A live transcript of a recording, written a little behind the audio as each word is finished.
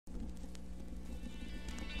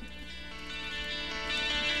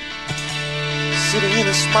sitting in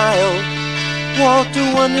a smile. Walter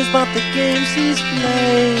wonders about the games he's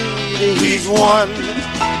played. He's won.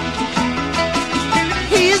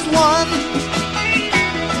 He's won.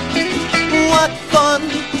 What fun.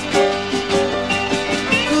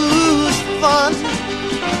 Who's fun.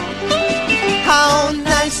 How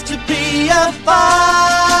nice to be a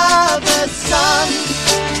father's son.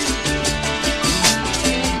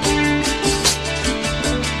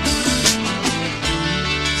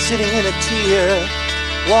 Sitting in a tear,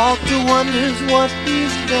 Walter wonders what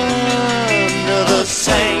he's done. The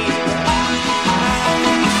same.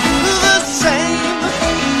 The same.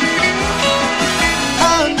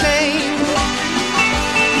 A name.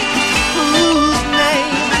 Whose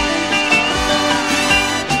name?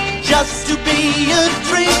 Just to be a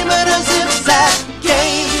dreamer as if that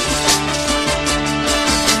game.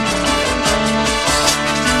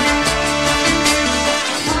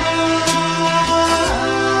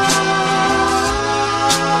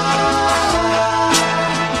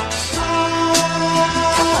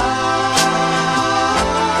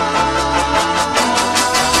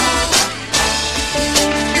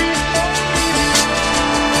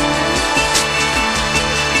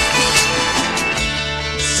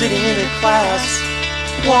 Sitting in a class,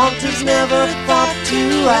 Walter's never thought to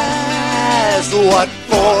ask, what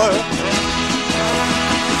for?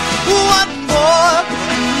 What for?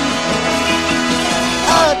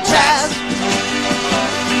 A task.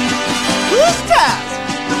 Whose task?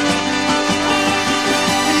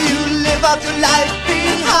 You live out your life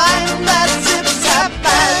behind that zip-zap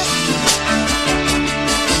mask.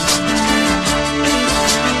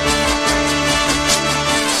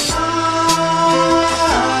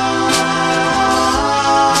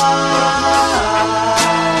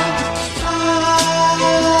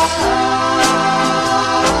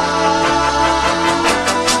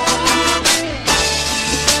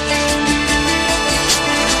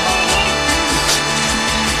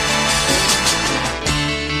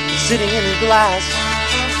 Sitting in a glass,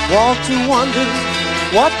 Walter wonders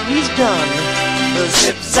what he's done. The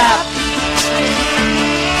zip-zap.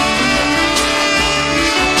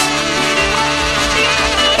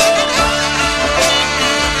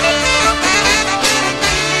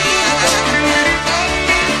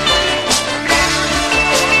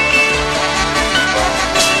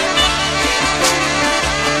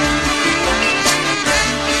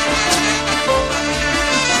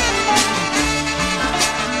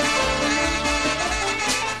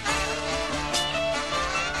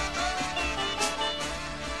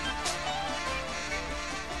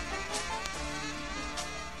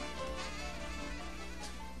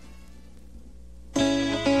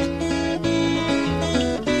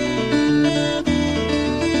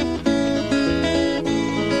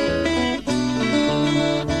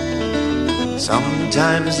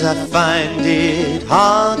 Sometimes I find it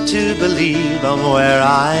hard to believe I'm where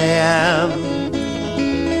I am.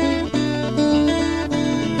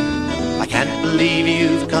 I can't believe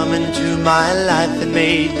you've come into my life and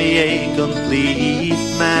made me a complete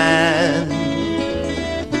man.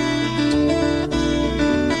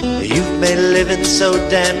 You've made living so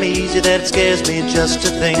damn easy that it scares me just to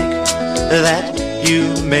think that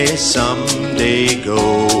you may someday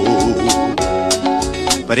go.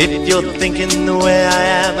 But if you're thinking the way I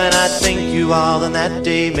am, and I think you are, then that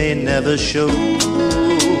day may never show.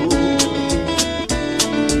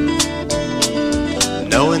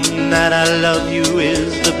 Knowing that I love you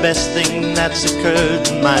is the best thing that's occurred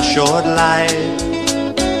in my short life.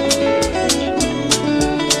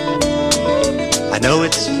 I know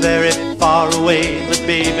it's very far away, but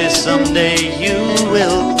baby, someday you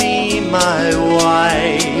will be my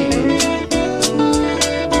wife.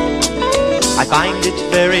 I find it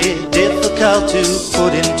very difficult to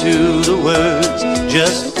put into the words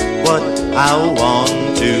just what I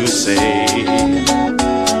want to say.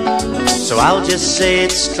 So I'll just say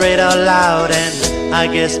it straight out loud, and I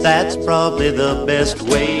guess that's probably the best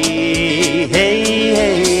way. Hey,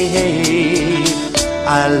 hey, hey,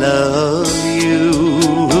 I love you.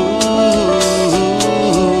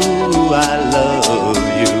 I love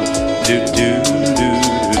you. Do, do, do,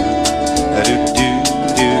 do, do, do.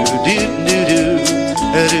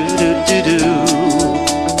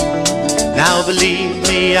 Now believe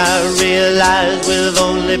me, I realize we've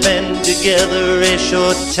only been together a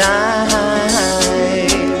short time,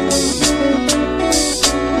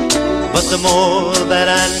 but the more that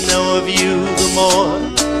I know of you, the more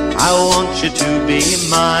I want you to be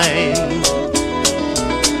mine.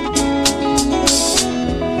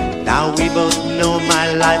 Now we both know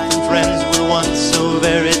my life and friends were once so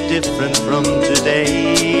very different from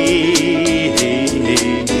today.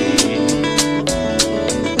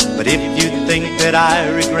 But if you think that that I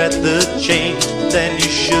regret the change, then you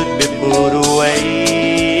should be put away.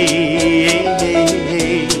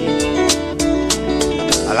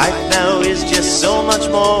 Life now is just so much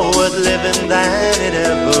more worth living than it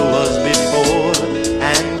ever was before,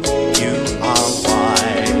 and you are why.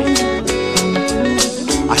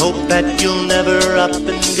 I hope that you'll never up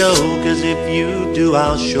and go, 'cause if you do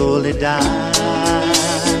I'll surely die.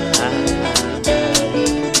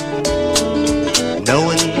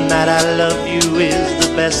 Knowing that I love you is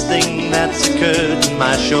the best thing that's occurred in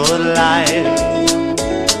my short life.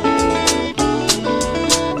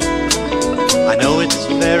 I know it's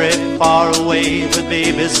very far away, but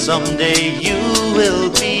baby, someday you will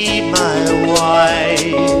be my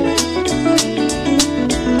wife.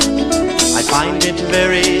 I find it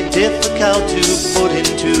very difficult to put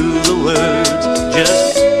into the words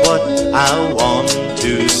just what I want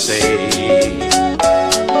to say.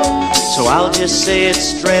 So I'll just say it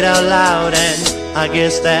straight out loud, and I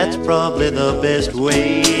guess that's probably the best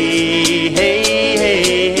way. Hey, hey,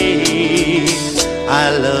 hey, I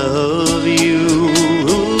love you.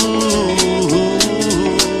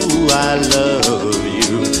 I love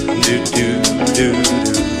you. Do do do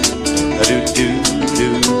do do do do do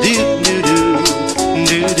do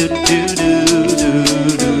do do do do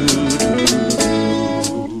do.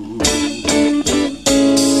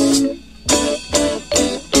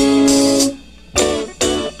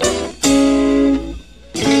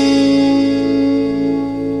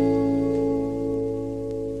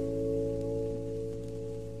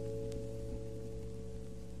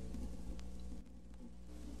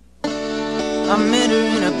 I met her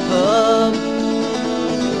in a pub,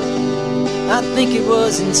 I think it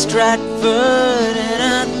was in Stratford, and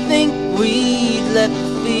I think we'd left the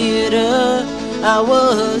theater. I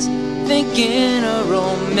was thinking of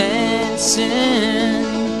romancing.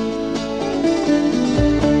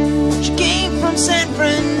 She came from San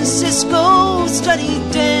Francisco, studied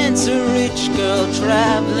dance, a rich girl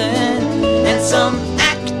traveling, and some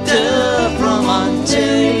actor from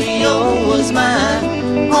Ontario was my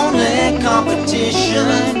only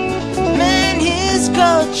competition. Man, his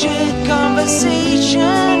cultured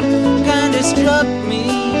conversation kinda struck me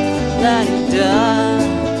la-di-da.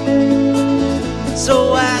 So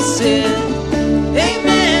I said, hey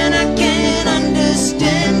man, I can't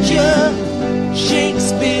understand your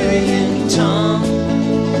Shakespearean tongue.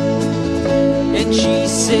 And she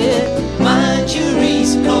said, mind your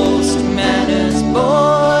East Coast manners,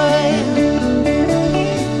 boy.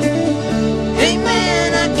 Hey man,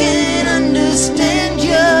 I can't understand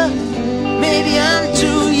you. Maybe I'm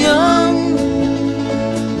too young.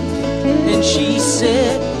 And she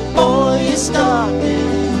said, boy, you're starting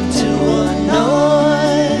to annoy.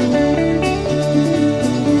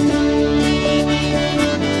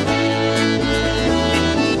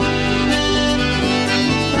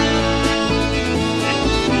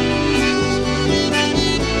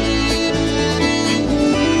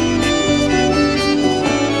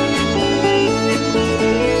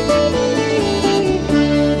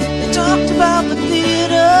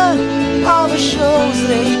 All the shows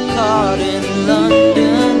they caught in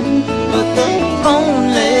London, but the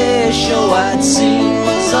only show I'd seen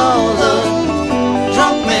was all the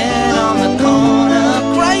drunk men on the corner.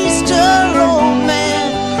 Christ, her old man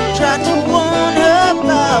tried to warn her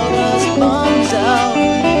about us bums out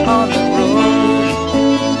on the road.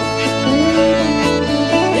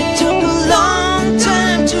 It took a long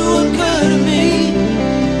time to occur to me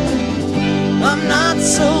I'm not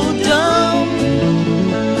so dumb.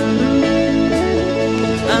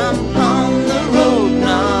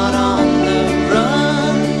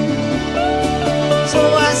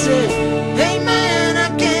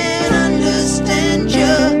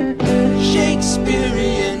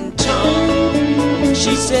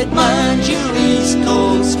 She said, mind your East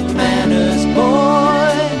Coast manners,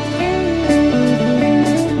 boy.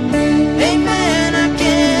 Hey man, I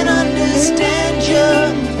can't understand your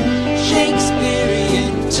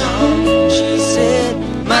Shakespearean tongue. She said,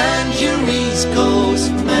 mind your East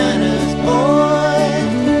Coast manners, boy.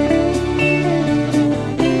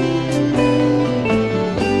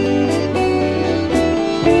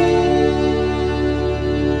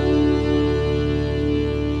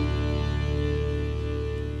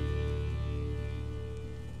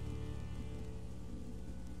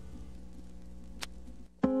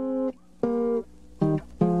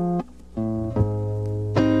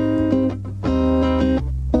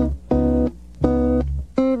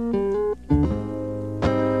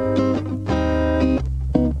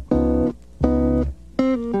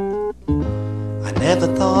 Never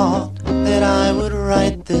thought that I would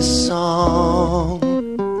write this song.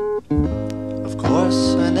 Of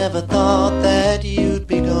course, I never thought that you'd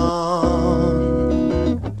be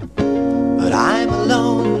gone, but I'm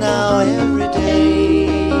alone now every day,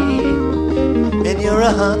 and you're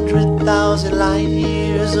 100,000 light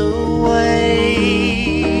years away.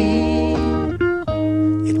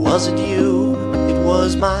 It wasn't you, it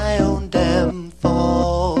was my own damn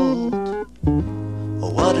fault. Oh,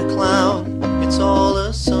 what a clown, it's all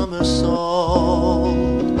a somersault.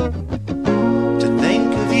 To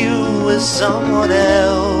think of you as someone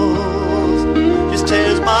else just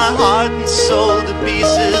tears my heart and soul to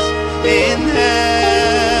pieces in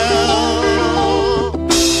hell.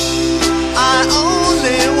 I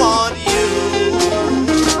only want you,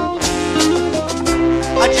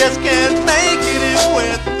 I just can't make it if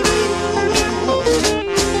we're through.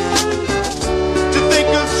 To think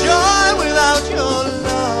of joy without your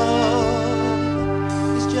love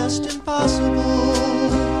is just impossible.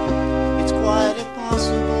 It's quite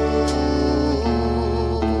impossible.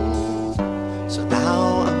 So now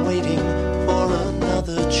I'm waiting for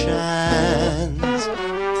another chance.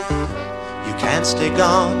 You can't stay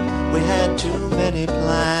gone, we had too many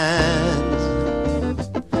plans.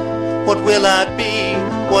 What will I be?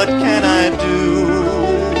 What can I do?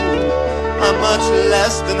 I'm much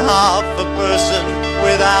less than half a person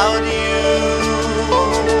without you.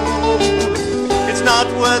 It's not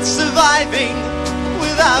worth surviving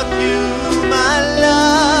without you, my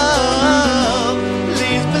love.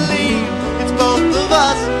 Please believe it's both of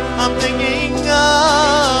us I'm thinking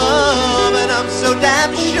of, and I'm so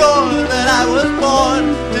damn sure that I was born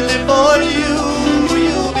to live for you.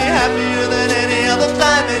 You'll be happier than any other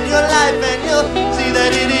time in your life, and you'll see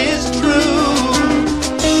that it is true.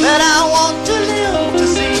 That I want to live to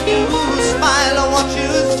see you smile, I want you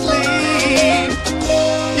to sleep.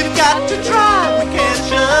 You've got to try, we can't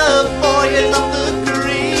shove 4 years up the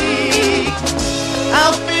creek.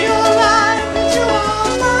 I'll be alive if you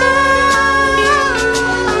are mine.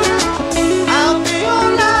 I'll be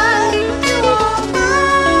alive if you are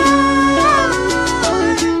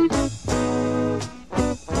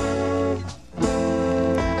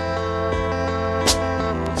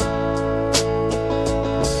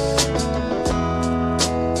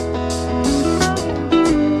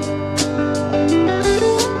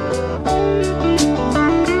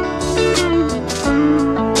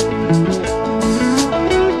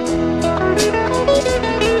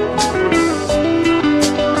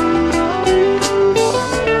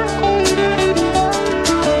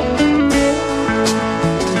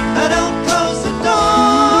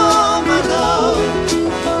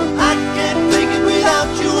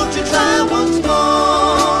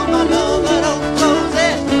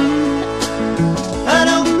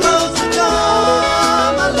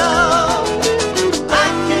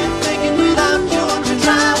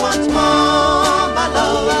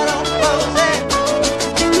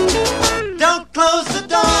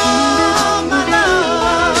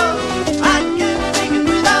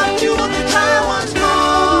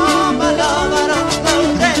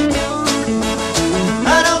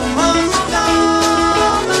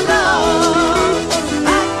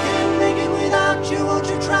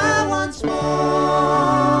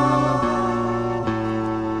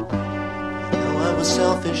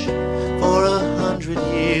selfish for 100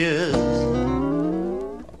 years,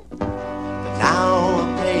 but now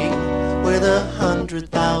I'm paying with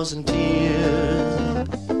 100,000 tears.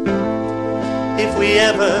 If we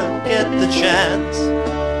ever get the chance,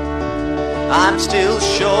 I'm still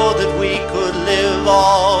sure that we could live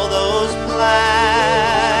all those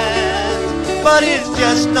plans, but it's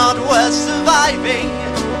just not worth surviving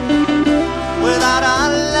without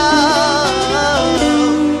our love.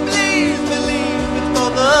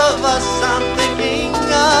 Of us I'm thinking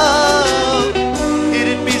of.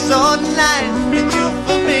 It'd be so nice with you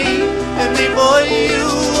for me and me for you.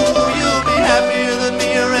 You'll be happier than me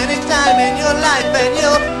or any time in your life, and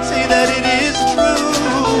you'll see that it is true.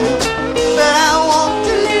 That I want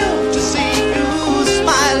to live to see you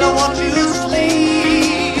smile, I want you to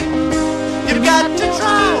sleep. You've got to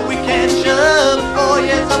try, we can't shove 4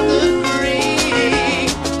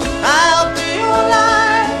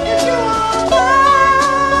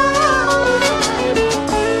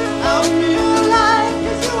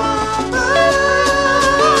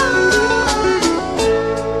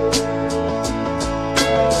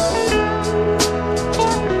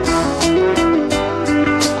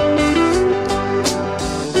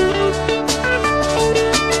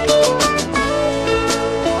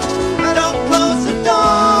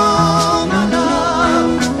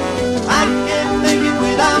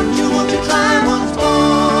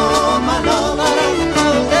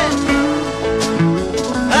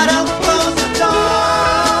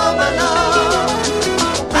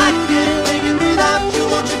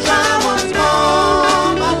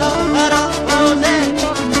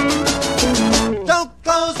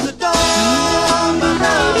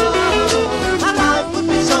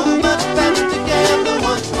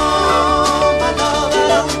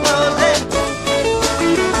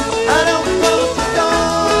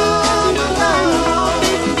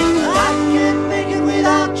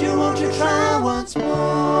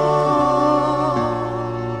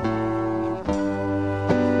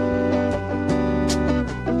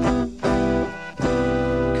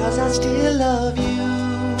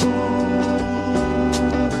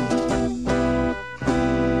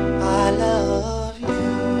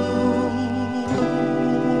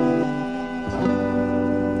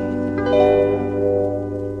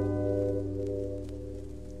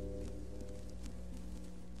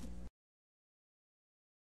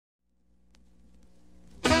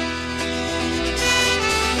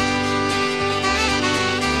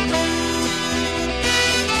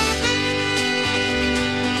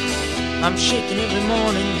 I'm shaken every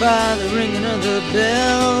morning by the ringing of the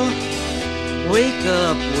bell. Wake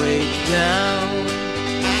up, wake down.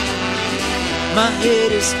 My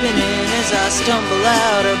head is spinning as I stumble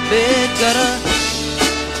out of bed. Gotta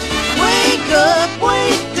wake up,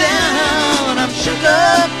 wake down. I'm shook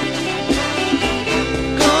up,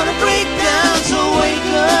 gonna break down, so wake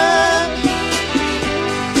up.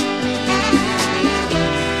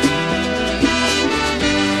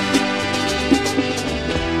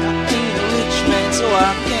 I ain't a rich man, so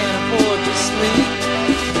I can't afford to sleep.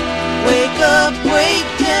 Wake up,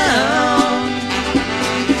 wake down.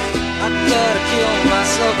 I gotta kill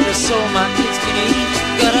myself just so my kids can eat.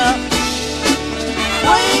 Gotta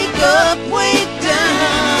wake up, wake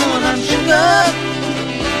down. I'm shook up,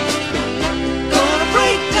 gonna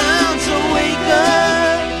break down, so wake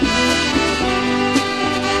up.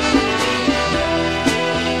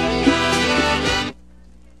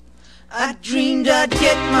 I dreamed I'd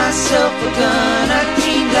get myself a gun. I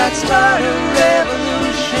dreamed I'd start a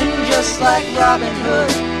revolution. Just like Robin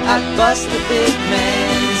Hood, I'd bust the big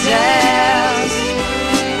man's ass.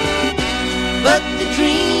 But the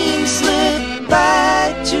dream slipped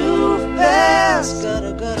by too fast.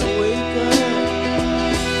 Gotta wake up.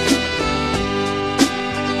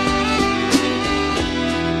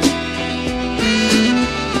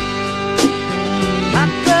 I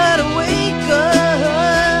gotta wake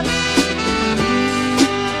up.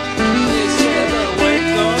 They say I gotta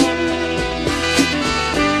wake up.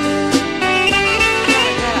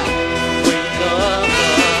 Wake up.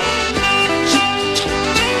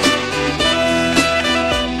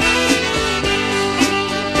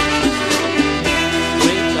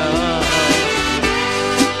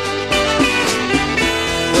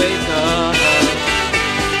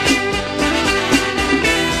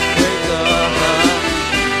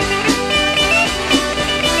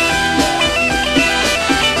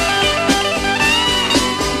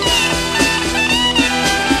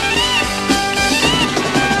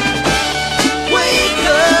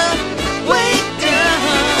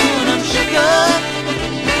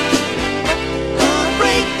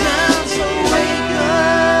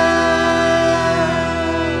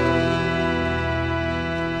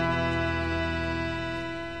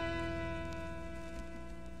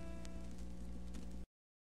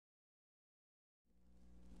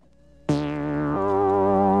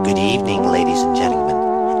 Good evening, ladies and gentlemen,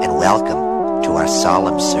 and welcome to our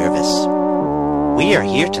solemn service. We are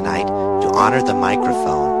here tonight to honor the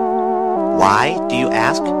microphone. Why, do you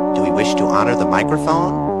ask, do we wish to honor the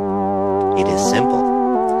microphone? It is simple.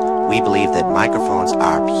 We believe that microphones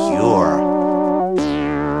are pure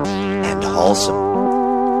and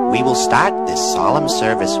wholesome. We will start this solemn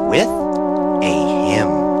service with a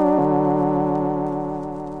hymn.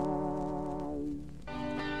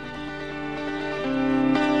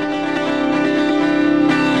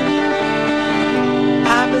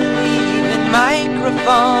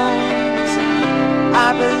 Microphones.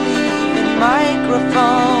 I believe in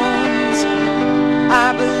microphones.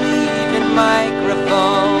 I believe in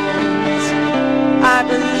microphones. I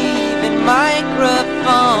believe in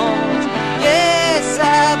microphones. Yes,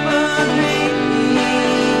 I believe.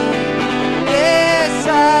 Yes,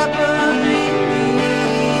 I believe.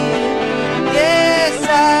 Yes,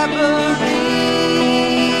 I believe.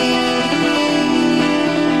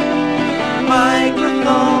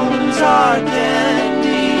 Microphones are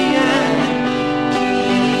dandy and key.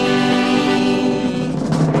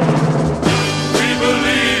 We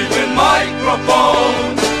believe in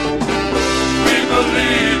microphones. We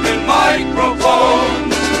believe in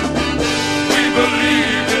microphones.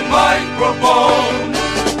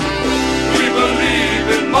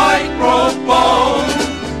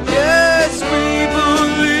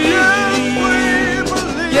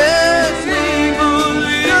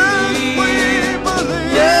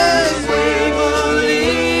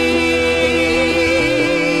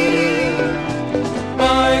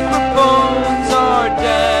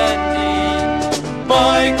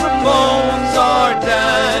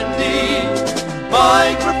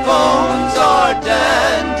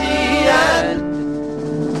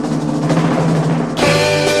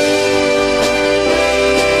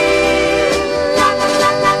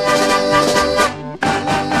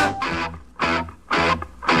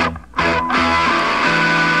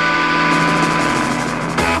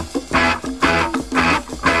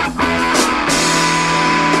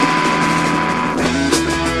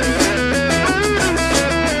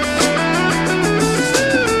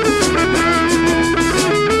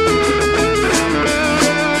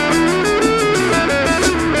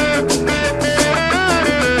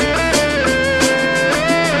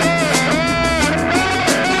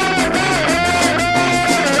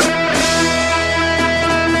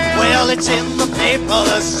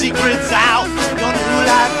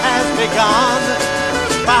 gone.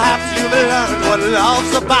 Perhaps you've learned what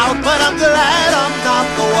love's about, but I'm glad I'm not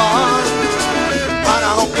the one. And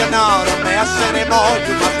I hope you're not a mess anymore.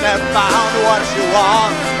 You must have found what you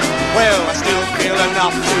want. Well, I still feel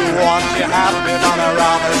enough to want you happy, but I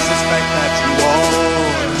rather suspect that you won't.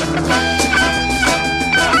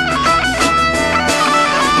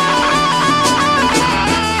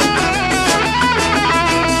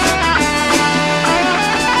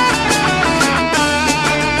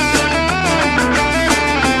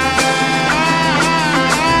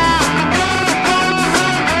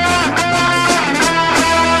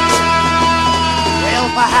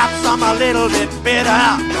 Perhaps I'm a little bit bitter,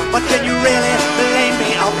 but can you really blame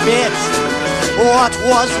me a bit? What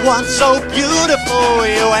was once so beautiful,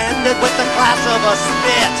 you ended with the class of a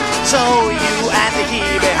spit. So you and he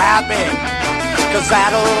be happy, 'cause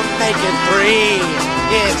that'll make it free.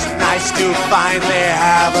 It's nice to finally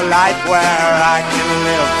have a life where I can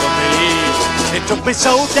live for me. It took me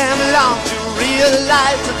so damn long to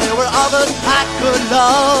realize that there were others I could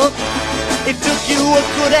love. It took you a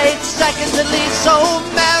good 8 seconds at least, so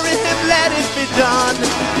marry him, let it be done.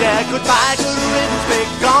 Yeah, goodbye, good riddance, be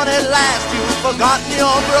gone at last. You've forgotten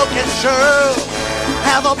your broken shirl.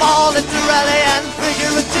 Have them all literally and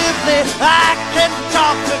figuratively, I can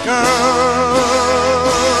talk to girls.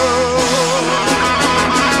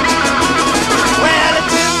 Well,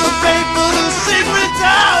 it's in the paper, the secret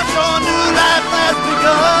out, your new life has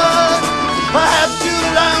begun. Perhaps you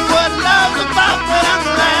learn what love's about, but I'm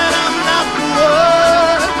glad I'm not the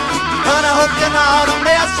one. And I hope you're not a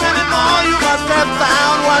mess anymore. You must have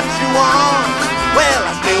found what you want. Well,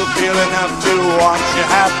 I still feel enough to want you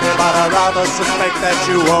happy, but I rather suspect that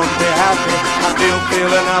you won't be happy. I still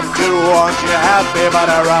feel enough to want you happy, but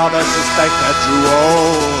I rather suspect that you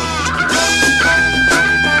won't.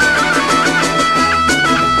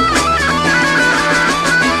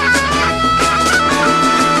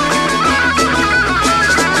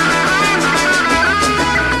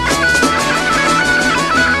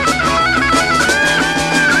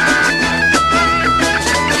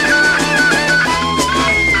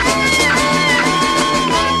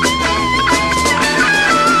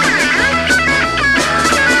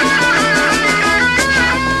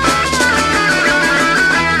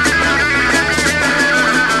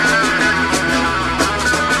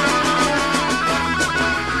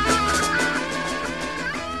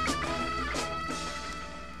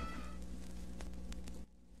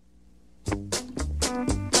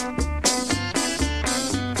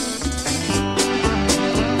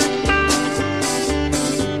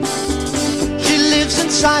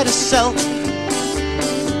 Inside herself,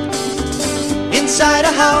 inside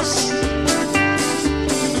a house,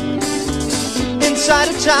 inside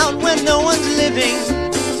a town where no one's living,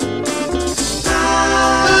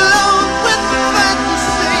 alone with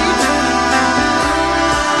fantasy.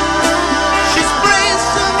 She sprays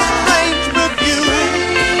some strange perfume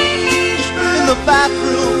in the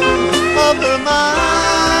bathroom of her mind.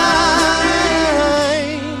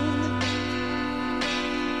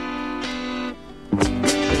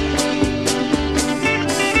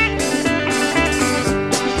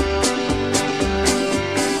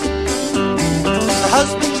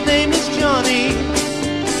 Husband's name is Johnny,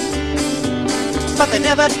 but they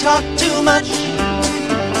never talk too much.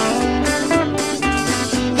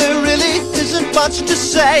 There really isn't much to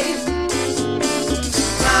say.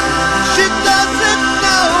 She doesn't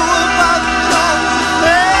know about John's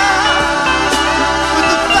affair with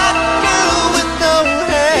the fat girl with no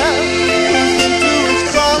hair, who's into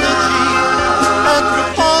astrology,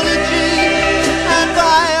 anthropology, and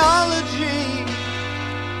biology.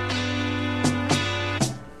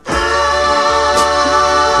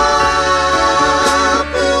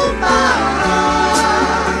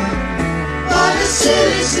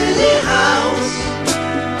 Silly house.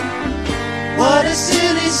 What a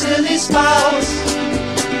silly, silly spouse.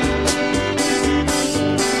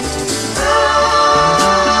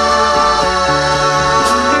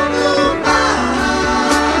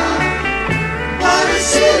 What a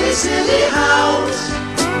silly, silly house.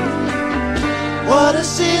 What a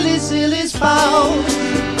silly, silly spouse.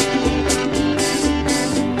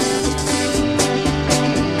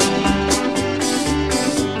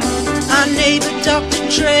 Our neighbor Dr.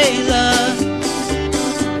 Trailer,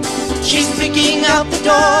 she's picking out the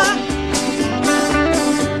door.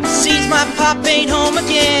 Sees my pop ain't home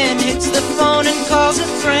again, hits the phone and calls a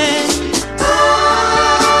friend.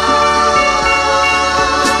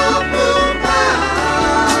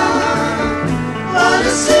 What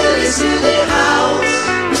a silly, silly house.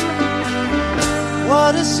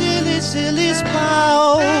 What a silly, silly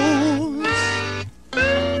spouse.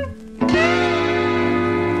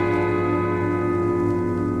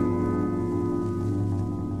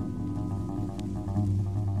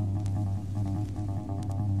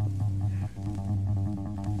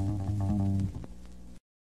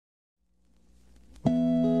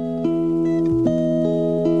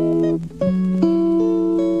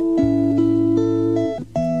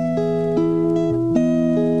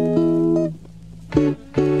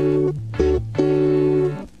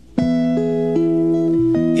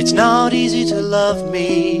 love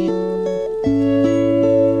me.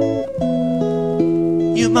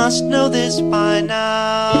 You must know this by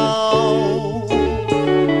now.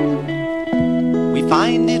 We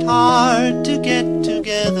find it hard to get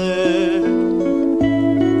together,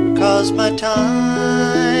 'cause my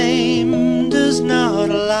time does not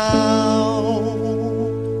allow.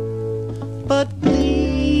 But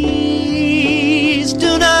please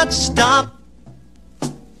do not stop.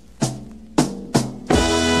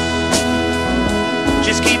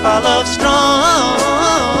 Just keep our love strong.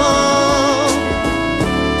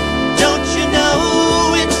 Don't you know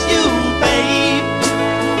it's you, babe,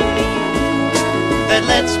 that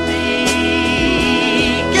lets me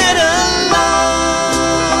get along.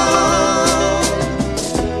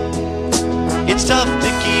 It's tough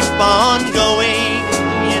to keep on going,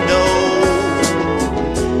 you know,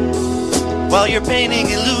 while you're painting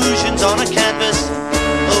illusions on a canvas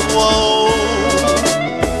of woe.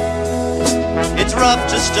 It's rough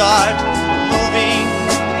to start moving,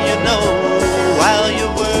 you know, while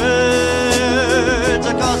your words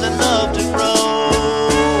are causing love to grow.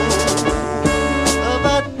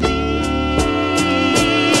 But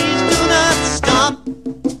please do not stop.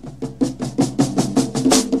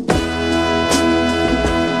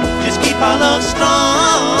 Just keep our love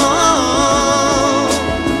strong.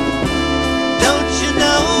 Don't you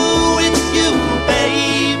know it's you,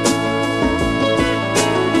 babe,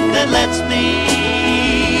 that lets me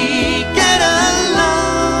get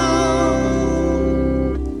along.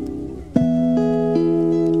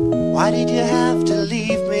 Why did you have to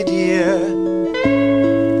leave me, dear?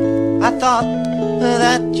 I thought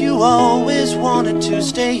that you always wanted to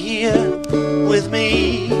stay here with me.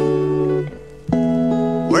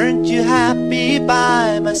 Weren't you happy by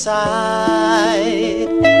my side?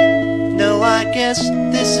 No, I guess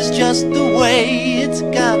this is just the way it's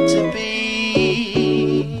got to be.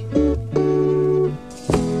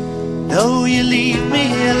 Though you leave me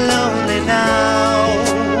here lonely now,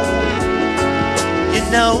 you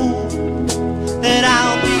know that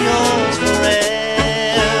I'll be yours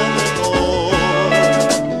forevermore.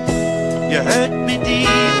 You hurt me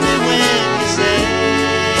deeply when you said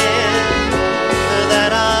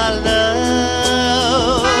that our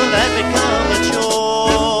love had become a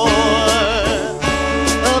chore.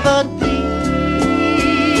 But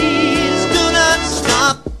please do not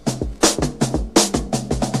stop.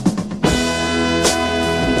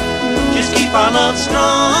 Just keep our love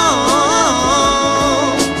strong.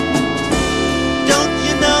 Don't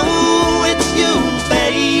you know it's you,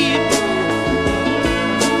 babe,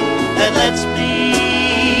 that lets me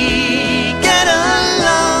get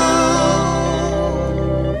along.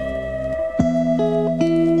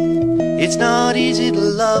 It's not easy to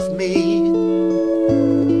love me.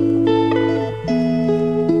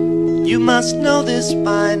 You must know this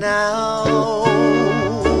by now.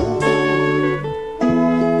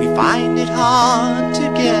 We find it hard to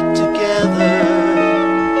get together,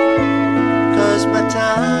 'cause my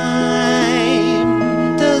time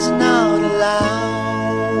does not allow.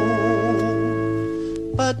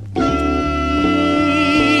 But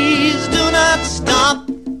please do not stop.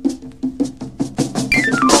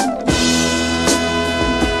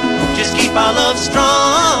 Just keep our love strong.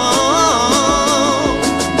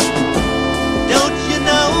 Don't you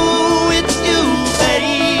know it's you,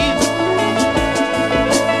 babe,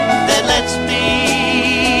 that lets me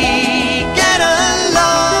get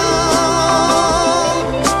along.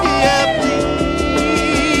 Yeah,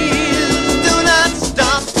 please do not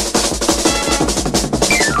stop.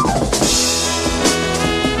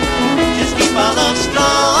 Just keep our love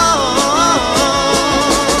strong.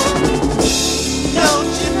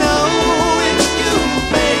 Don't you know it's you,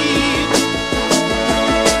 babe,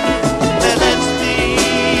 that lets me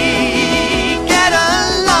get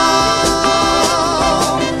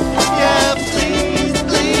along. Yeah, please,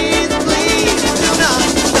 please, please do not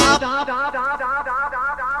stop.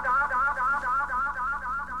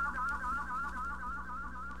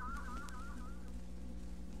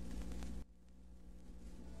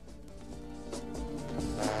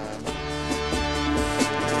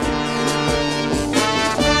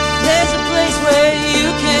 There's a place where you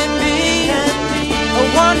can be a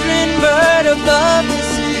wandering bird above the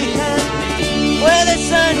sea, where the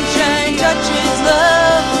sunshine touches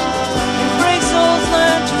love and brave souls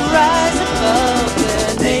learn to rise above their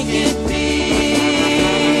naked fear.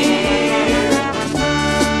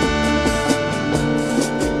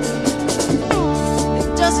 It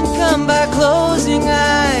doesn't come by closing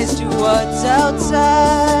eyes to what's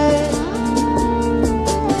outside,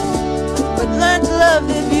 but learn to love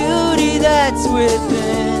the beauty that's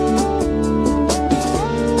within.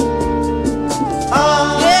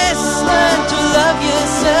 Yes, learn to love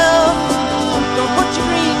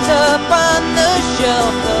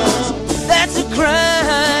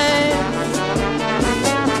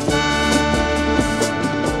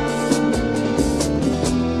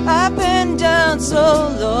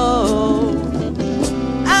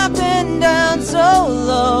been down so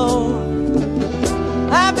low.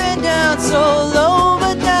 I've been down so low,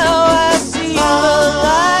 but now I see the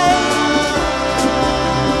light.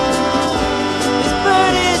 This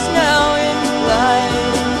bird is now in flight,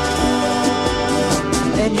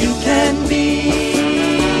 and you can be.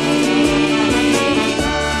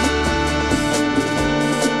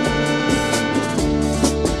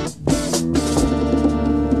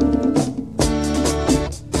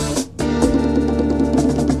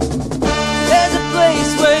 There's a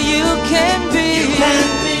place where you can be,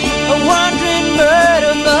 a wandering bird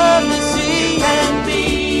above the sea,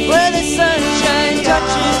 where the sunshine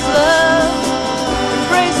touches love, and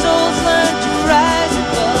brave souls learn to rise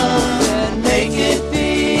above and make it feel.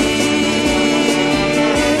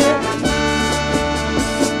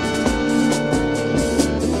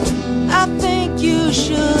 I think you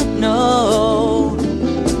should know,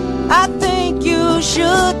 I think you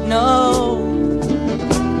should know,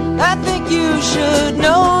 I think you should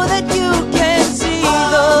know that you can see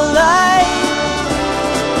the light.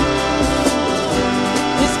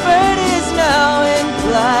 This bird is now in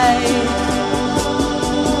flight.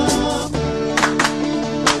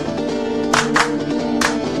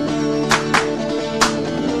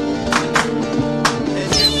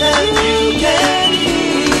 And you can be,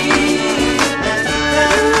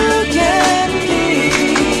 you can be,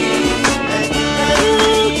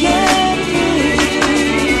 you can be,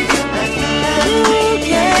 you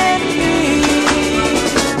can be,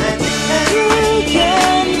 you can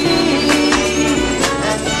be,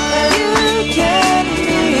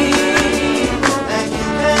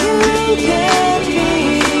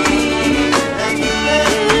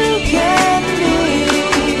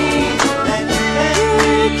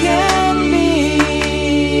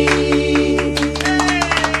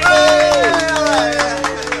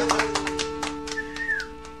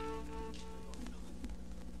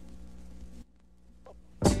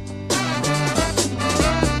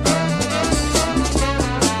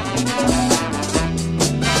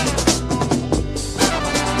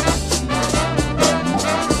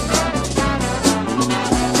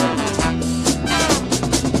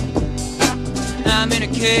 I'm in a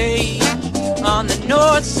cage on the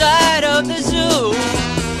north side of the zoo.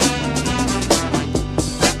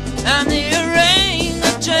 I'm the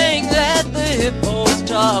orangutan that the hippo's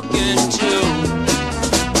talking to.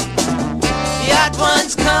 The odd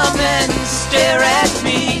ones come and stare at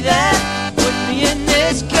me, that put me in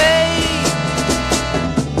this cage.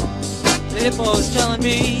 The hippo's telling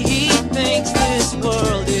me he thinks this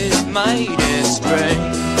world is mighty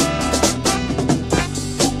strange.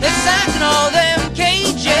 They're sacking all them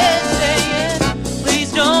cages, saying,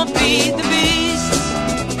 please don't feed the beasts.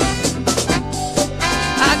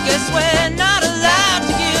 I guess we're not allowed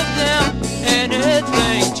to give them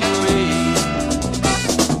anything to eat.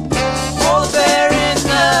 Oh, the bear in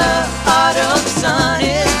the autumn sun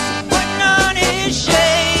is putting on his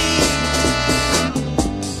shade.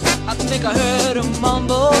 I think I heard a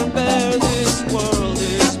mumble, bear, this world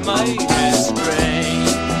is mighty strange.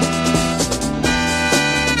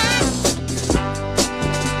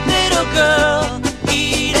 Girl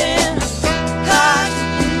eating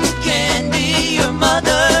cotton candy, your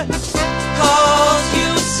mother calls you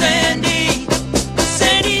Sandy.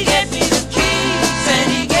 Sandy, get me the key,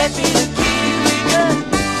 Sandy, get me the key. We just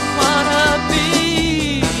wanna be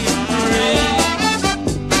free.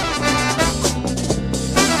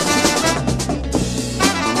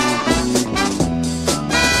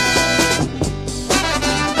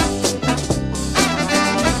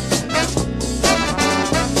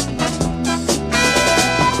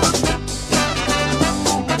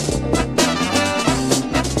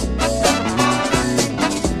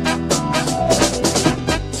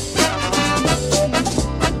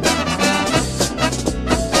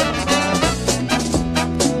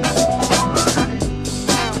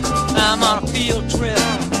 I'm on a field trip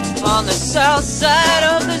on the south side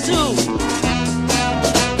of the zoo.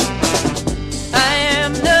 I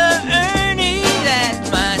am the Ernie that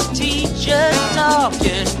my teacher's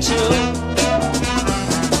talking to.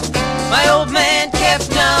 My old man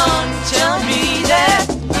kept on telling me that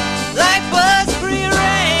life was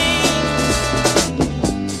prearranged.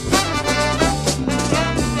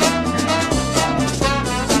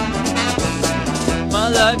 My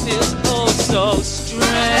life is oh so strange.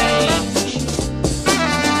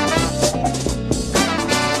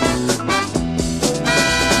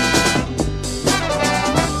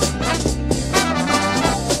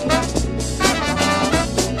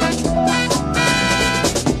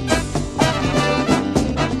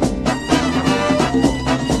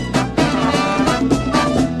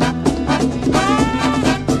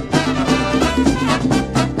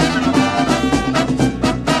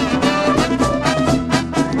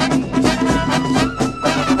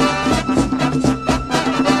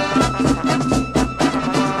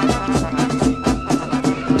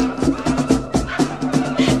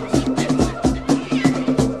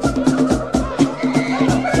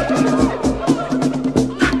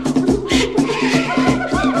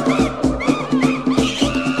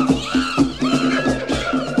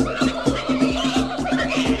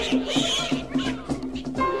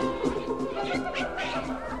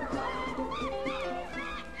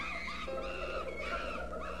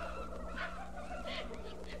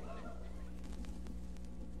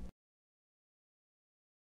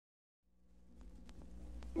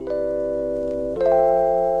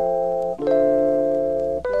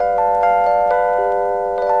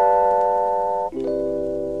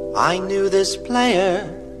 I knew this player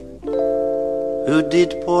who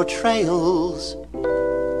did portrayals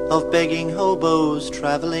of begging hobos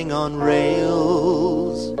traveling on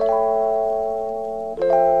rails.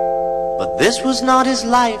 But this was not his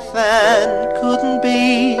life and couldn't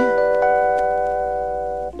be.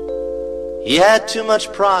 He had too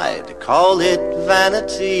much pride to call it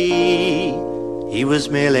vanity. He was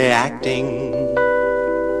merely acting.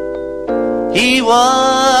 He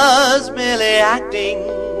was merely acting.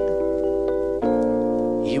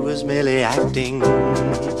 He was merely acting.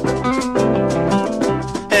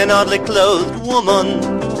 An oddly clothed woman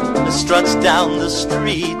struts down the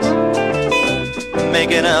street,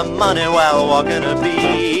 making her money while walking her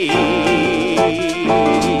beat.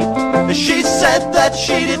 She said that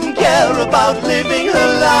she didn't care about living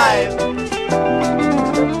her life.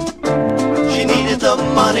 She needed the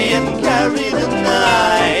money and carried a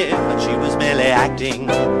knife. But she was merely acting.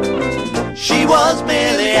 She was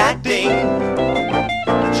merely acting.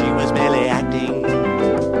 She was merely acting.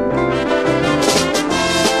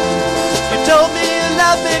 You told me you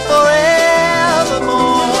loved me forevermore,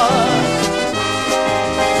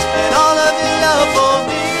 and all of your love for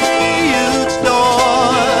me you'd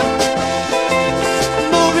store.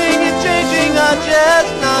 Moving and changing are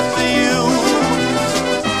just not for you.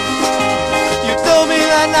 You told me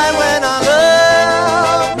that night when our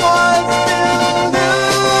love was still new.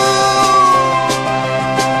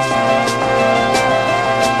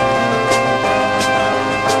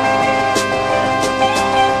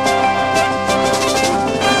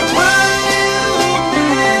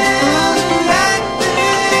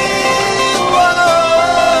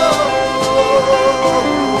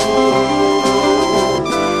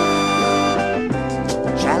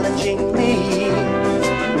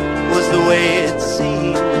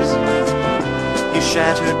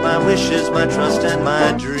 Shattered my wishes, my trust, and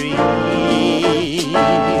my dreams.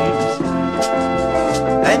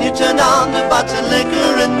 And you turned on the bottle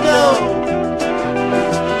liquor and dough.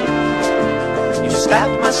 You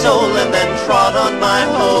stabbed my soul and then trod on my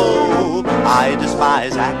hope. I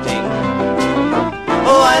despise acting.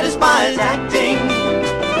 Oh, I despise acting.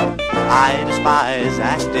 I despise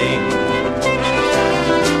acting.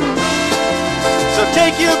 So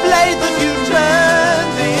take your blade that you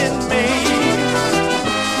turned in me,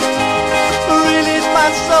 release my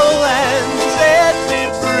soul and set me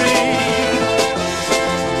free.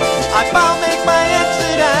 I bow, make my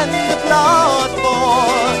exit and applaud for.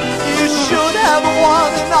 You should have won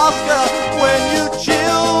an Oscar when you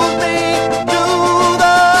chilled me to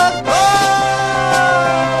the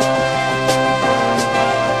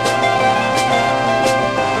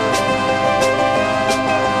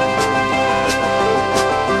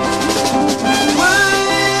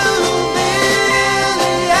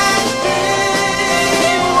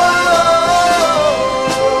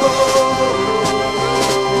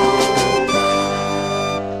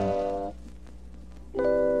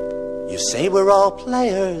say we're all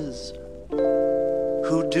players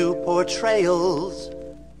who do portrayals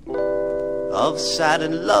of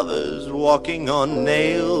saddened lovers walking on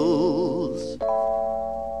nails.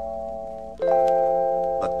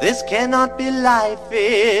 But this cannot be life,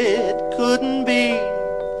 it couldn't be.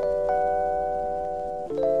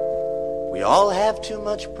 We all have too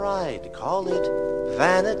much pride to call it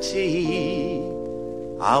vanity.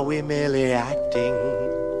 Are we merely acting?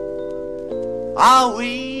 Are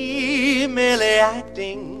we merely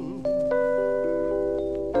acting?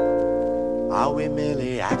 Are we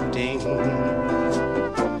merely acting?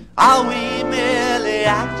 Are we merely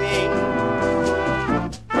acting?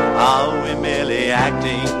 Are we merely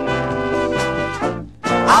acting?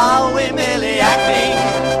 Are we merely